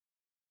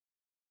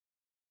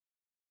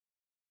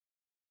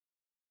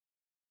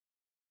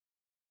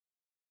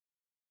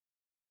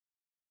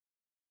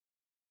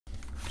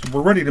So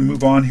we're ready to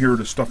move on here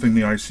to stuffing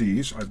the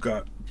ICs. I've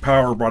got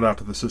power brought out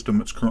to the system.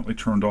 It's currently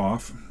turned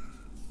off.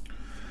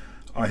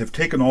 I have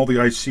taken all the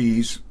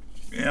ICs,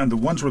 and the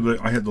ones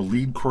where I had the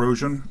lead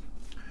corrosion,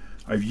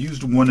 I've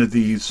used one of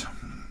these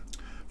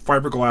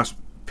fiberglass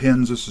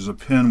pins. This is a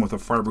pin with a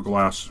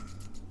fiberglass.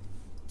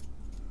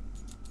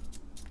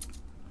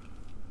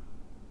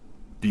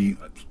 The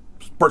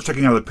part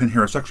sticking out of the pin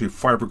here is actually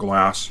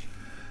fiberglass,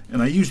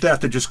 and I use that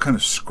to just kind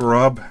of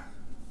scrub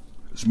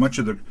as much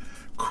of the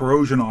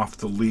corrosion off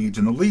the leads,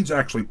 and the leads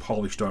actually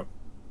polished up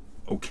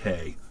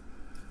okay.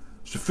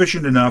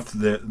 Sufficient enough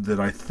that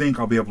I think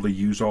I'll be able to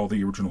use all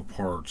the original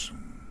parts.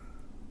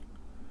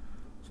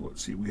 So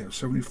let's see, we have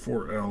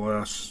 74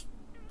 LS,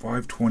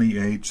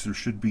 528s, there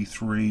should be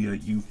 3 at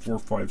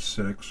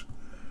U456,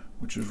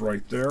 which is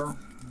right there.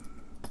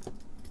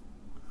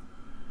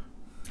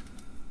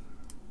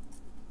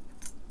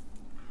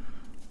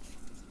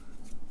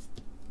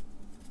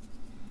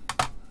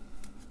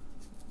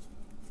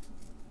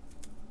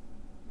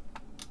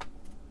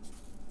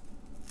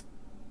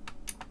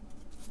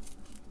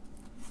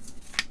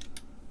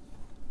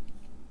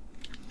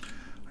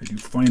 I do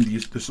find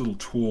this little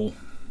tool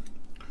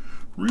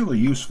really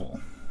useful.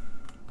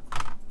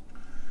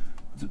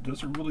 It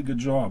does a really good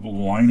job of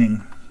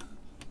lining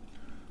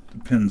the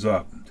pins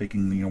up,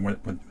 taking the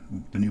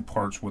new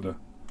parts where the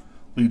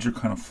leads are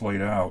kind of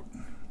flayed out,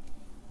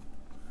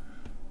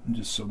 and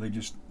just so they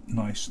just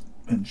nice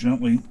and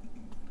gently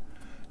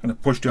kind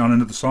of push down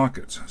into the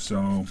sockets.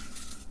 So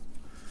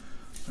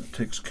that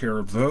takes care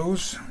of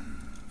those.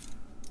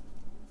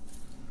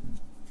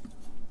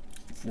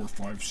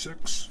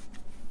 456.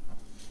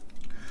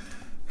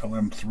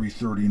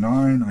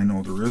 LM339, I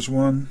know there is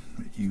one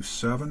at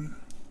U7.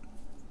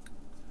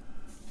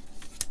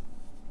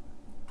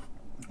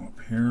 Up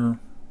here,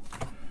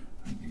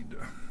 I need to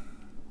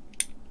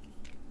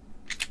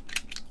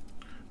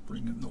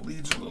bring in the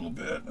leads a little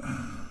bit.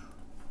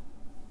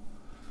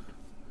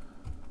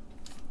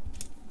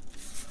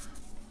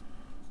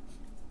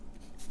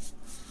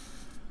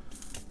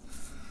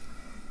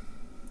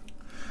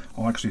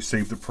 I'll actually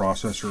save the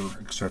processor,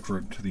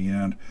 etc. to the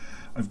end.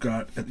 I've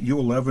got at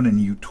U11 and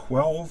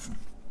U12,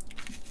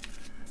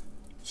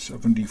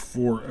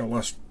 74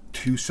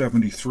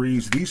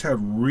 LS273s. These have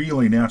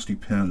really nasty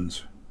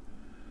pins.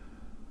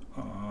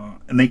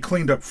 And they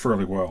cleaned up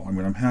fairly well. I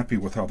mean, I'm happy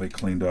with how they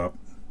cleaned up.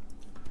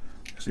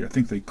 See, I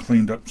think they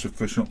cleaned up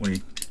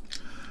sufficiently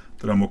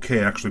that I'm okay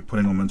actually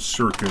putting them in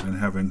circuit and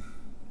having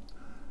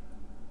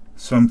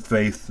some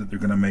faith that they're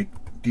going to make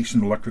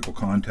decent electrical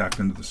contact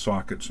into the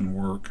sockets and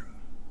work.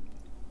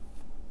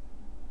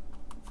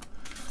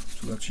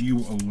 So that's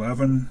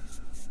U11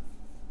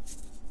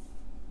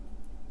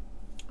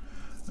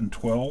 and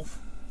 12.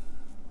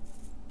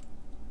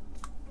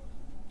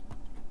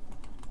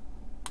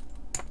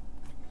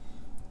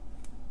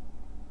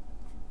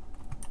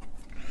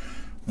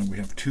 And we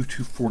have two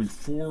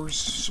 244s.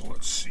 So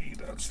let's see,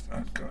 that's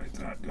that guy,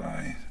 that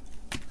guy.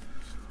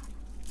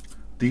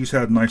 These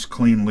had nice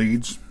clean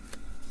leads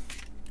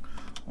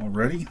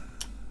already.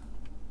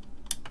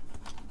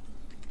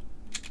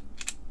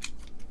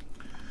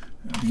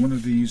 And one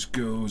of these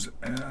goes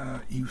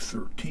at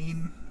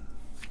U13.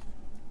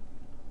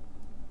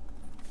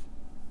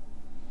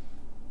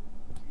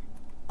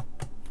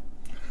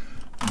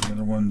 And the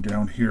other one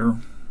down here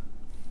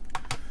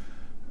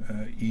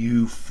at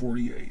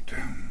U48.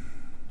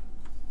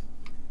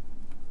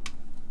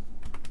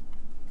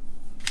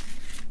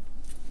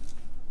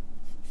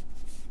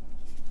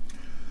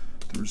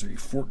 There's a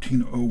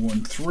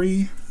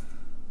 14013.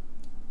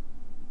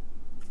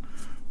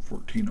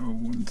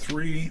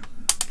 14013.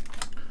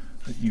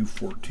 At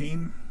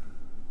U14.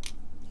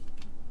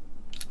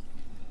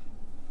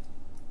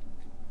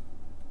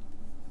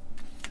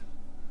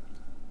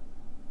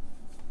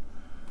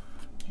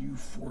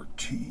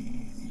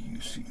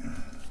 U14,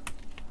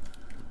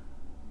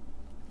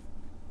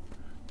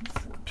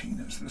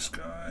 U14 is this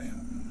guy.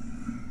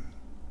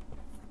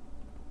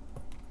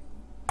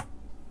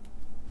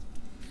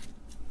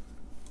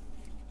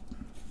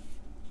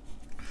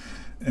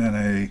 And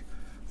a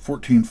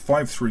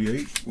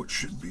 14538, which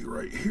should be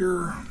right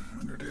here.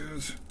 There it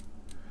is.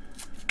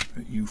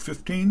 At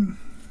U15.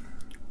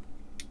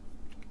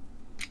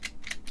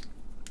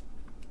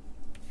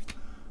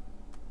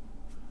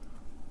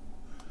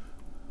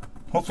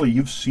 Hopefully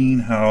you've seen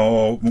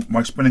how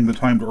my spending the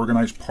time to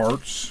organize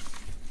parts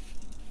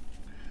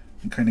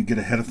and kind of get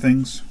ahead of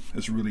things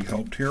has really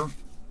helped here.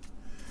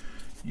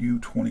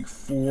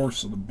 U24,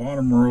 so the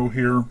bottom row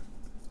here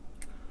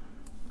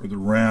for the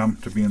RAM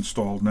to be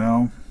installed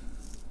now,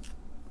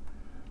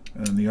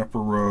 and the upper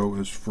row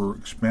is for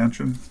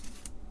expansion.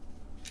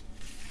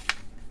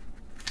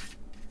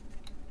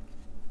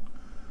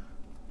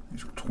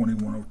 These are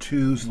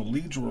 2102s. The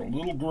leads were a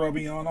little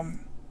grubby on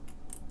them.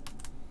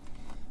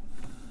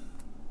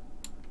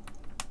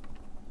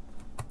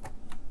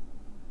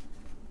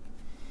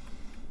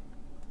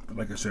 But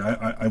like I say,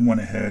 I went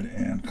ahead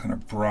and kind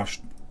of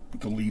brushed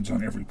the leads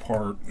on every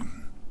part.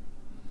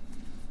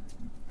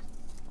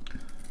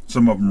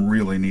 Some of them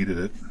really needed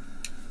it.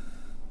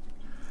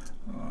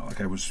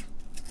 like I was,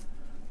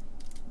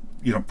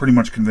 you know, pretty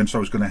much convinced I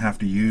was going to have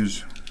to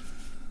use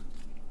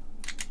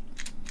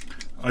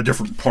a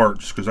different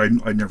parts because I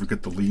never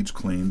get the leads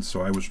cleaned.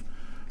 So I was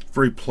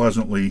very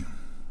pleasantly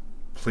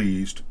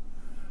pleased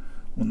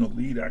when the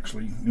lead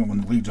actually, you know,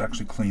 when the leads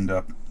actually cleaned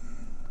up.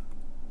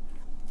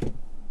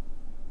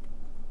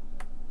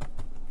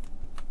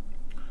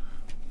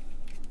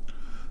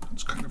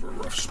 It's kind of a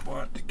rough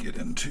spot to get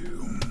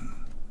into.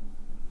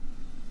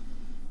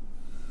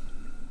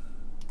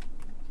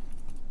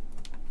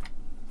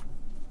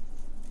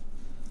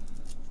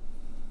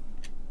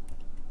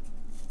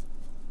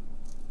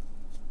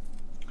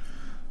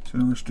 It's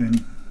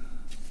interesting.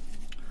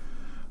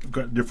 I've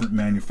got different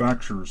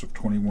manufacturers of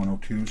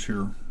 2102s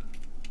here.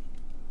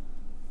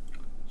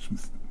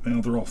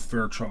 Well, they're all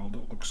Fairchild,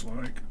 it looks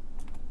like.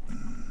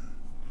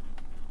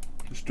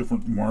 Just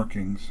different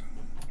markings.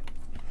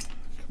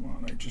 Come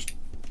on, I just...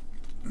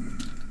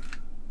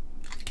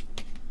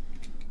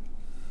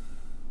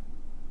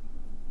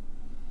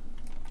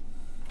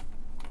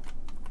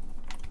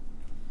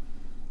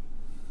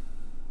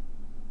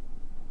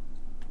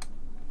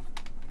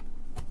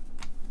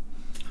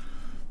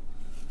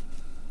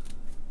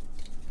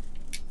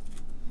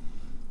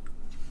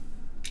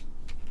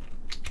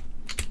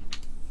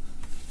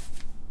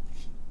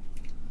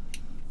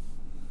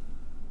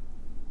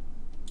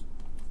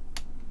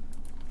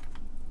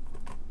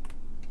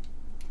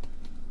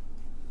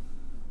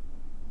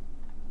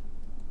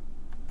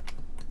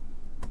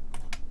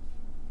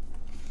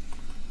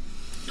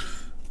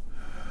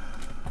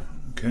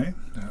 Okay,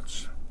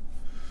 that's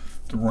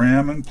the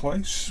RAM in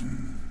place.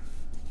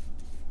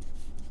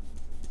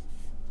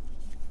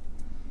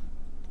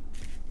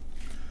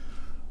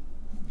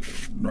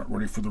 Not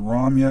ready for the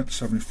ROM yet.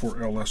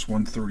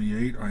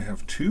 74LS138. I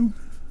have two.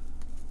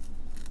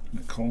 And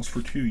it calls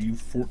for two,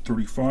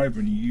 U35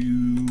 and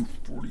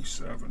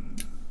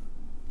U47.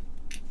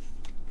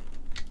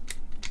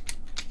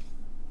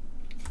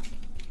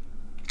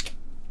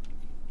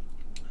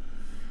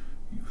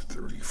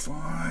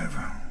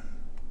 U35.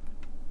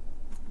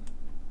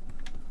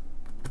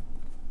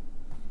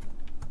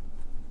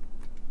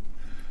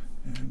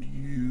 And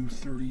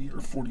U30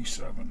 or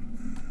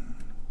 47.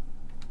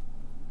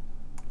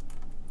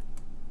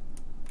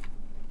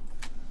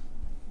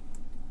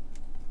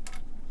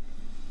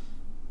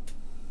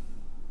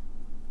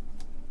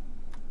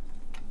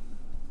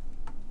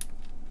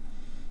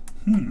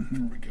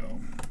 Here we go.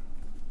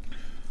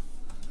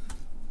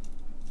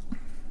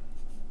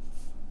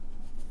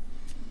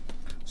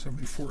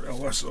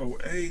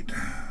 '74LS08.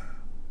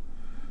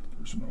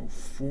 There's an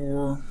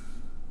 04.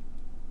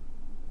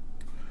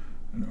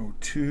 An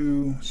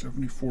 02,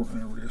 74,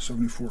 and there it is,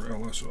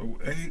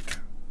 74LS08.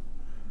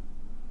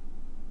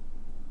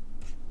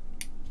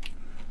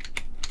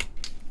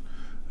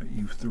 A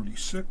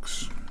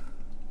U36.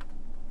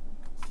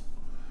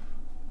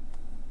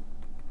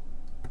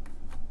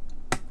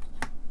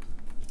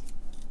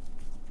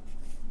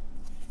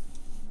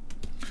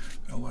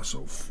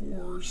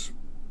 LS04s.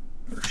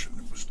 There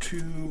was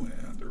two,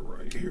 and they're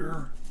right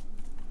here.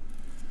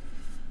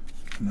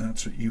 And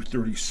that's at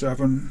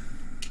U37.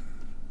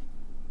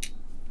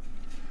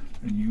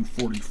 And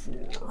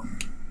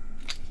U44.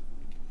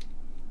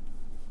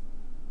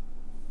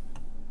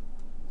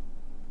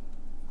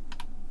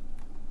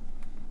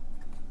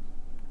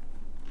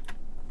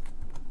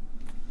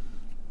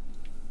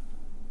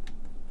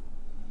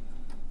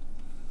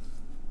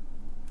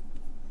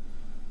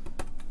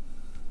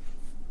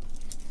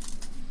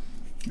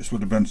 This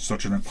would have been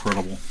such an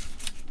incredibly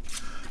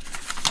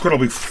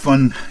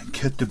fun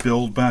kit to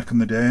build back in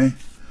the day.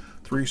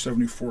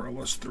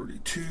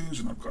 374LS32s,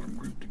 and I've got them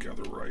grouped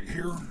together right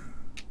here.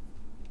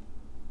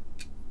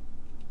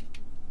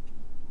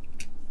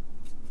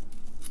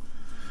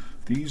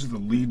 These, the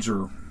leads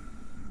are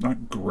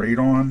not great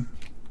on.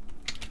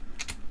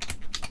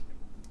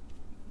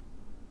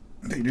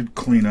 They did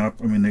clean up.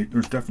 I mean,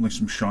 there's definitely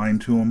some shine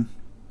to them.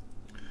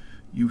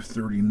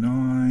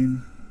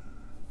 U39.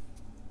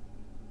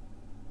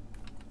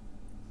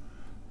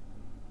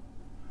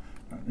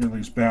 Not nearly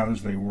as bad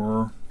as they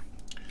were.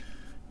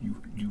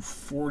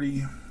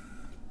 U40.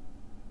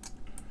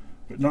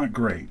 But not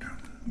great,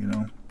 you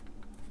know.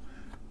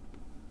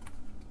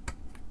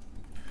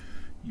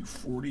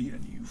 U40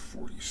 and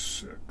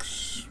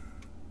U46.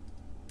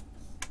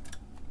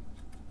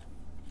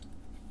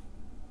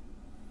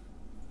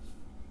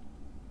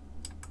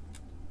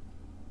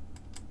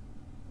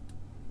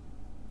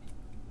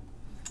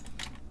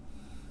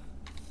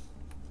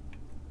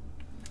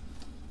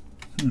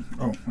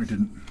 Oh, I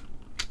didn't.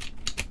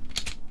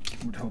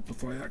 It would help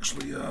if I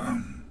actually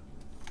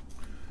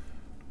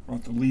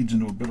brought the leads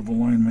into a bit of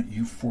alignment.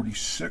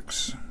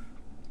 U46,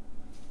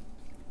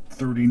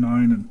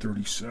 39, and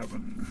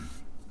 37.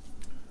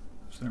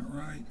 Is that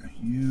right?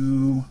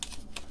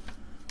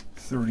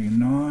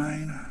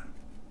 U39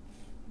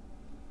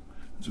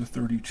 is a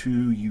 32,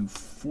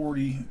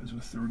 U40 is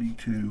a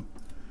 32,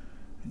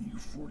 and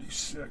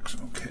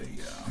U46. Okay,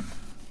 yeah.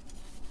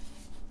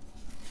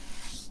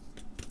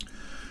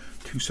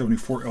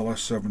 274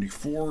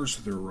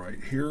 LS74s, they're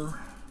right here.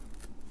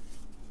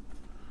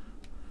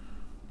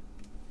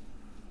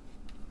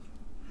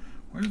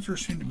 Why does there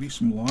seem to be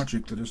some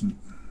logic that isn't...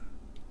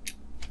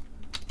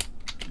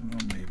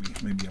 Well,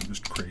 maybe I'm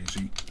just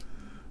crazy.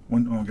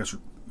 I guess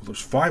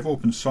there's 5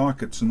 open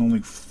sockets and only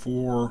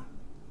 4.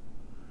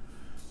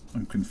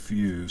 I'm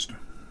confused.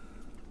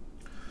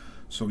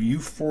 So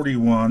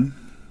U41.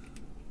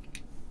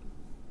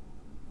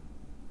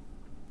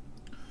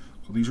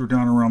 So these are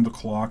down around the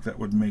clock. That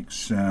would make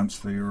sense.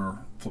 They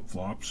are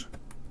flip-flops.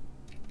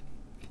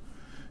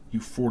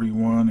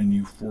 U41 and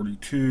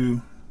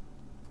U42.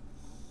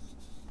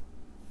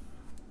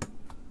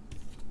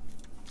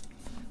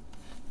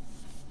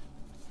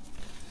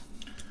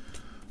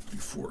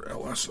 For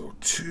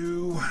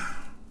LSO2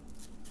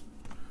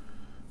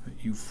 at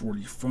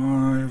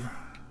U45.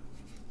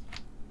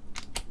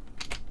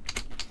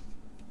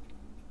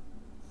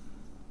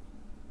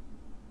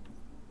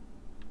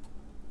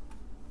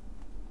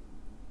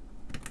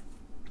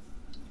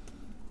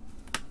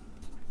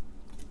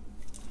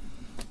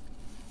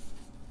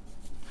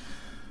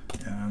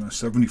 And a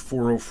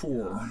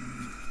 7404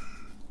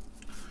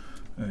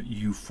 at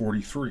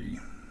U43.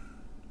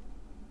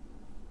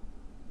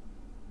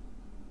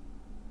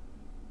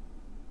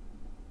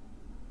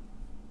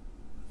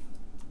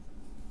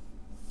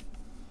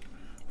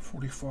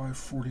 45,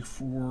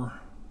 44,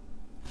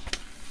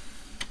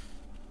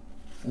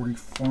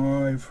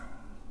 45.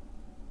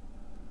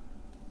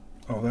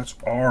 Oh, that's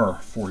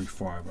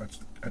R45.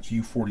 That's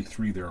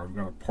U43 there. I've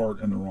got a part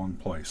in the wrong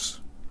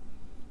place.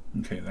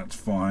 Okay, that's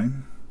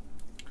fine.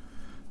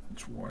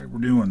 That's why we're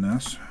doing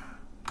this.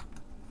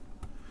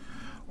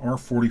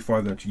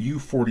 R45, that's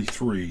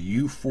U43.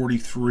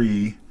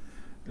 U43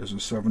 is a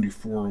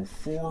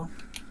 7404.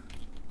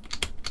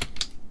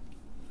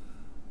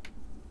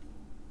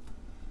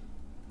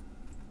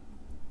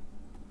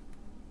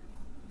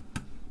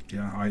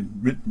 Yeah, I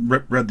read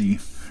the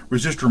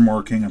resistor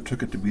marking and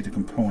took it to be the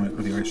component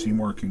or the IC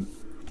marking.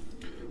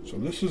 So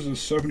this is a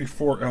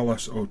 74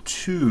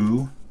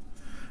 LSO2,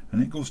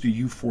 and it goes to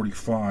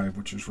U45,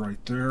 which is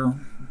right there.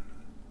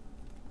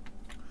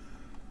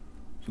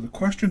 So the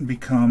question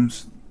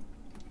becomes,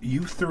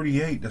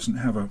 U38 doesn't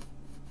have a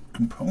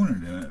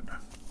component in it.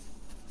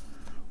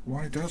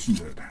 Why doesn't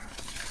it?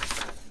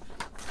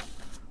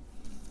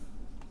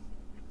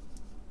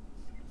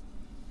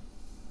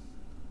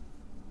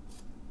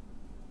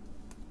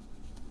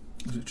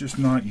 Is it just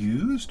not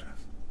used?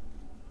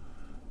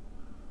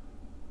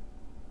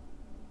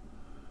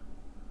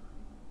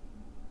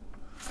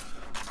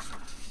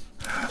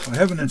 So I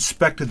haven't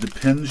inspected the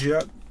pins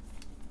yet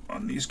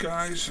on these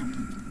guys.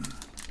 I'm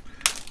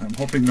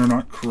hoping they're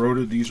not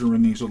corroded. These are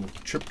in these little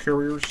chip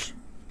carriers.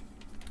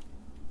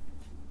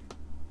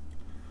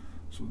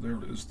 So there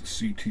is the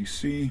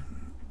CTC.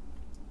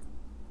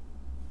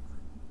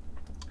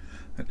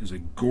 That is a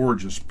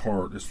gorgeous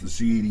part. It's the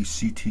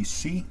Z80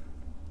 CTC.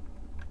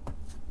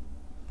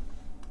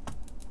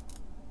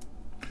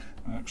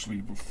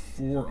 Actually,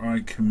 before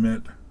I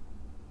commit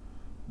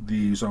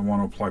these, I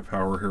want to apply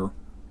power here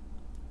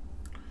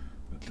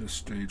at this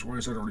stage. Why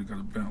has that already got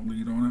a bent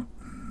lead on it?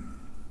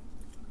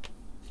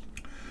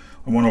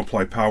 I want to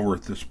apply power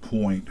at this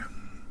point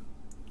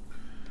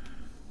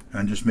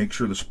and just make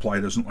sure the supply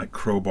doesn't like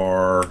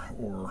crowbar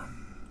or...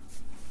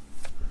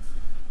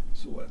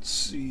 So let's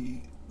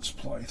see,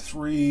 supply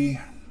 3.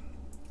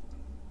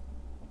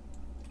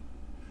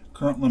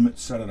 Current limit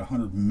set at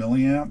 100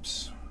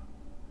 milliamps.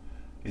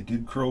 It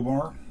did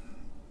crowbar.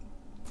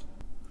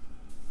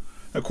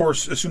 Of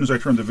course, as soon as I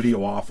turned the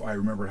video off, I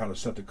remembered how to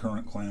set the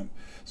current clamp.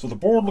 So the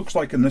board looks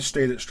like in this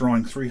state it's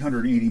drawing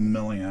 380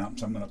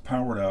 milliamps. I'm going to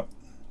power it up.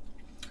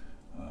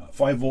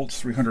 5 volts,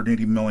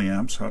 380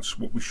 milliamps. That's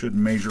what we should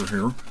measure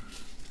here.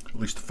 At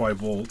least 5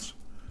 volts.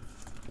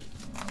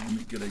 Let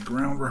me get a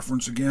ground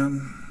reference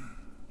again.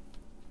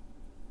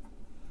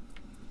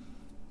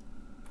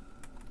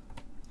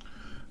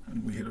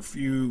 And we hit a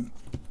few.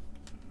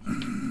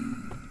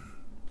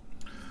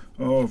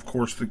 Oh, of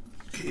course, the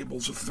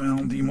cables have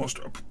found the most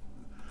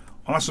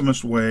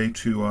awesomest way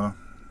to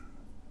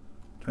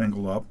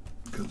tangle up,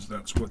 because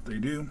that's what they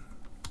do.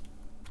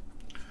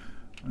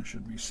 I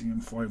should be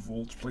seeing 5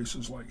 volts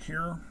places like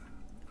here.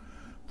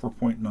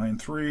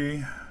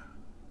 4.93,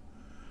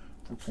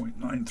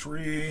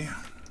 4.93,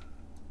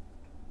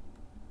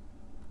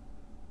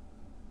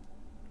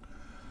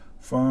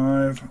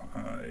 5.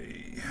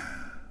 I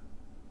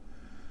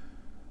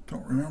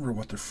don't remember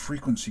what the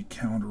frequency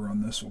counter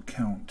on this will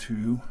count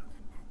to.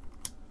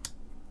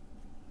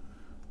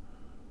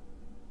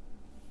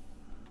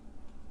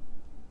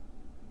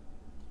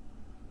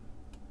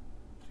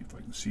 See if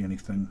I can see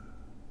anything.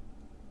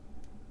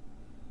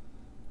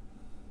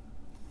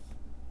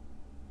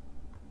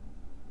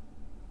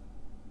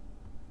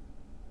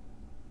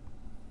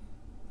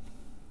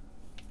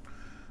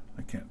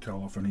 I can't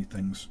tell if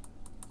anything's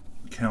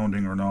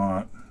counting or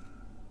not.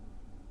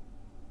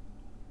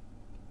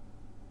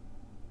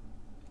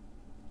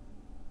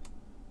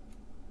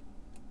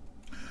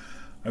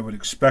 I would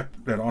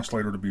expect that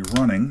oscillator to be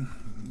running.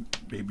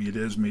 Maybe it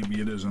is, maybe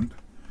it isn't.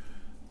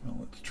 Well,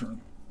 let's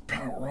turn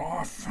power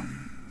off.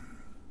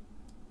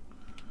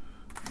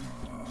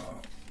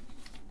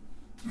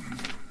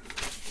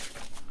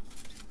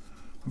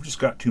 I've just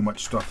got too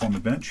much stuff on the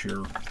bench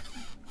here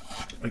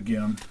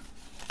again.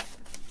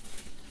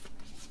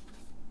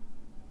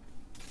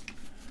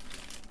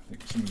 I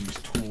think some of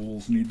these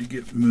tools need to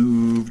get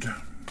moved.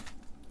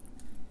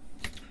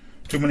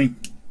 Too many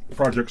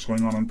projects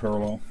going on in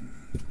parallel.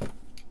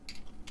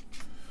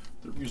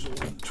 The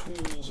result in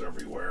tools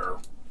everywhere.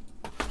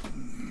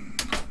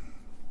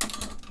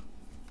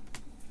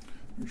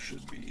 There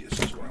should be, this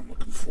is what I'm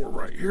looking for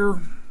right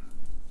here.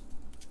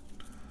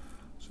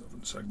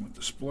 7-segment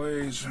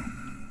displays.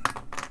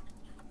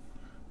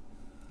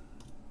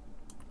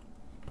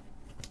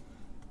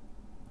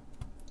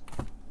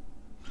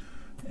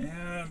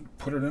 And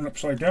put it in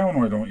upside down,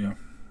 why don't you?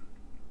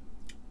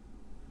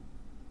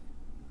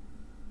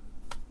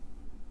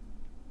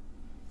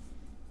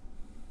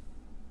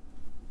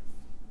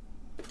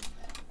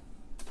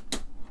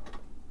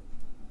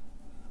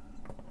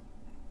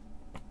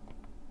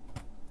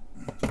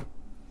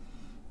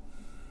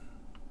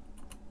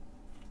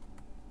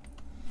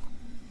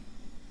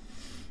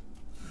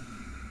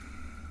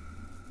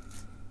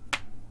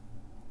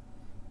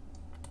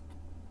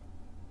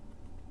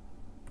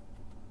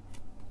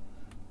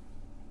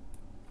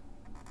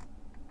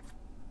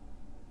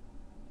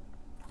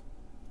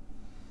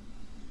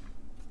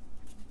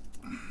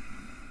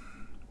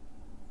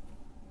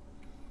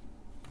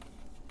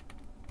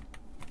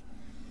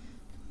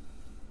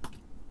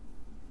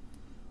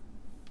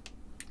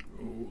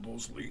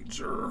 Those leads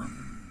are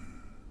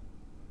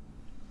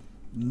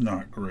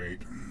not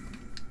great.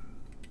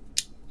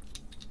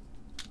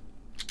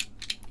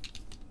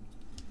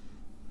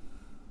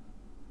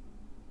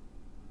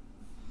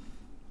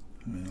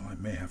 Well, I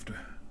may have to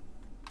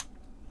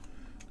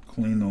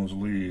clean those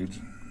leads.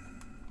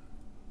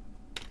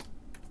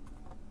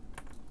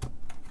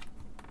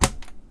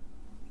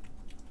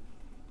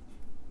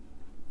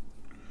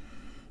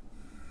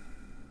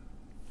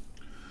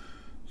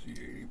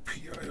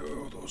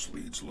 PIO, those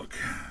leads look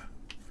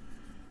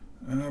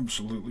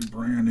absolutely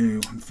brand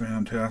new and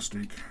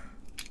fantastic.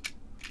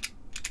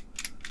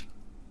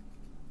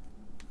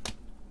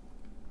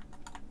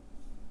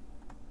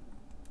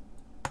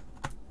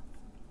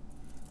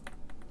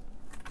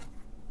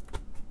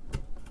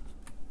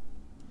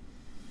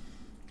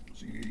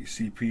 Z80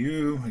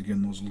 CPU,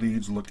 again, those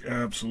leads look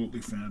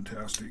absolutely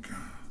fantastic.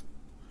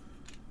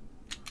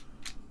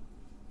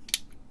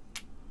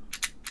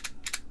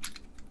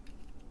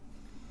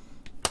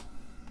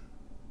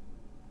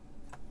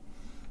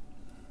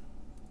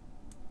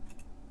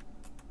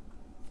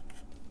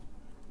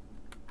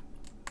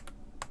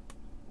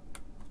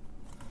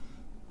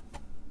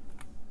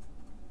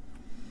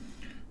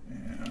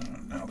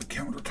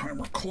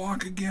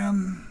 Clock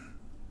again,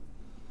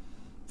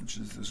 which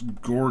is this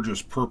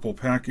gorgeous purple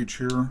package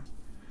here.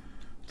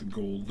 The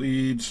gold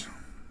leads,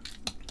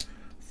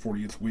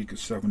 40th week of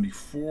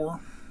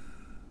 74.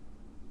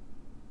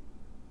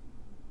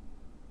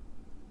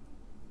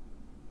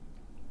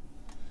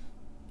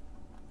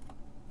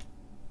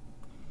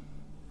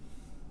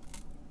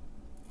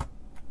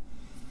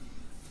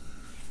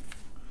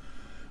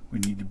 We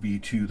need to be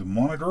to the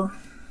monitor.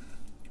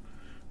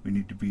 We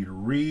need to be to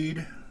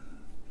read.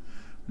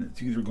 And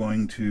it's either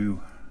going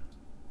to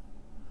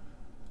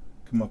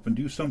come up and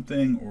do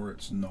something or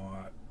it's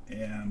not.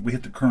 And we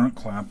hit the current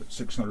clamp at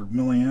 600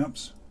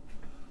 milliamps.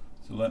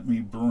 So let me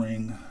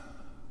bring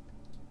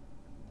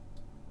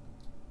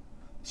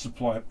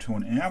supply up to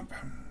an amp.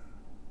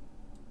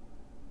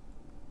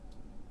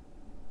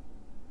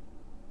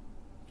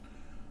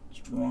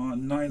 Let's draw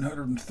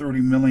 930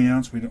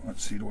 milliamps.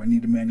 Let's see, do I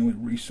need to manually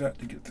reset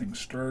to get things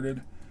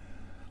started?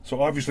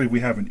 So obviously we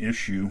have an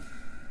issue.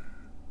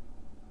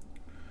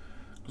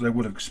 Because I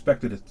would have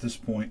expected at this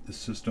point the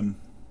system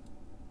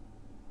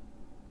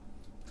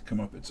to come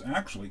up. It's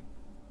actually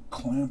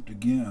clamped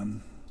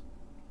again.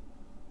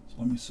 So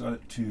let me set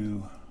it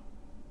to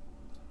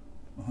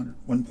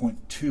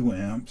 1.2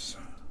 amps.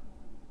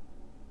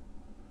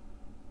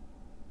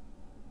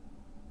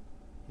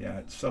 Yeah,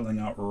 it's settling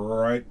out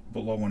right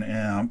below an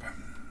amp.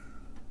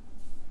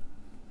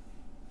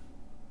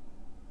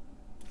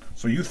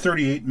 So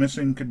U38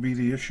 missing could be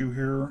the issue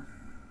here.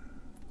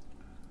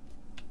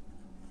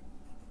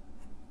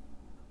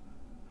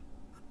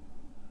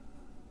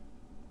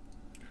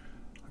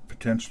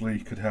 Potentially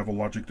could have a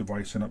logic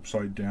device in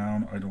upside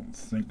down. I don't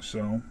think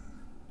so.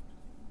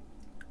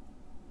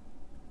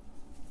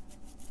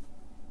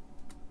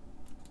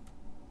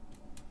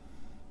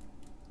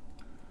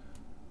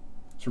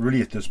 So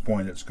really at this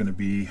point it's going to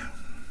be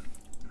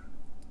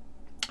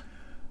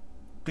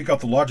dig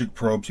out the logic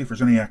probe, see if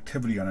there's any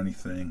activity on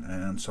anything,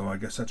 and so I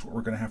guess that's what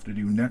we're going to have to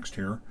do next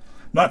here.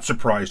 Not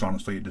surprised,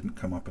 honestly, it didn't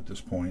come up at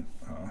this point.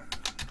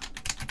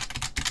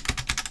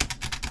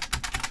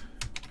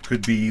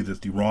 Could be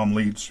that the ROM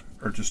leads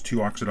are just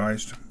too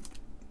oxidized.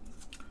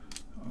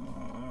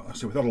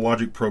 So without a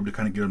logic probe to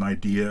kind of get an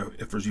idea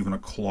if there's even a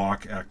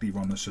clock active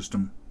on the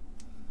system,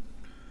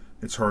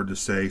 it's hard to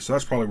say. So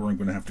that's probably where I'm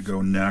going to have to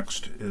go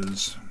next,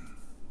 is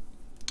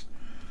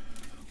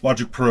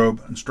logic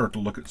probe and start to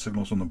look at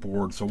signals on the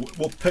board. So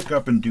we'll pick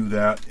up and do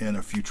that in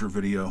a future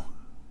video.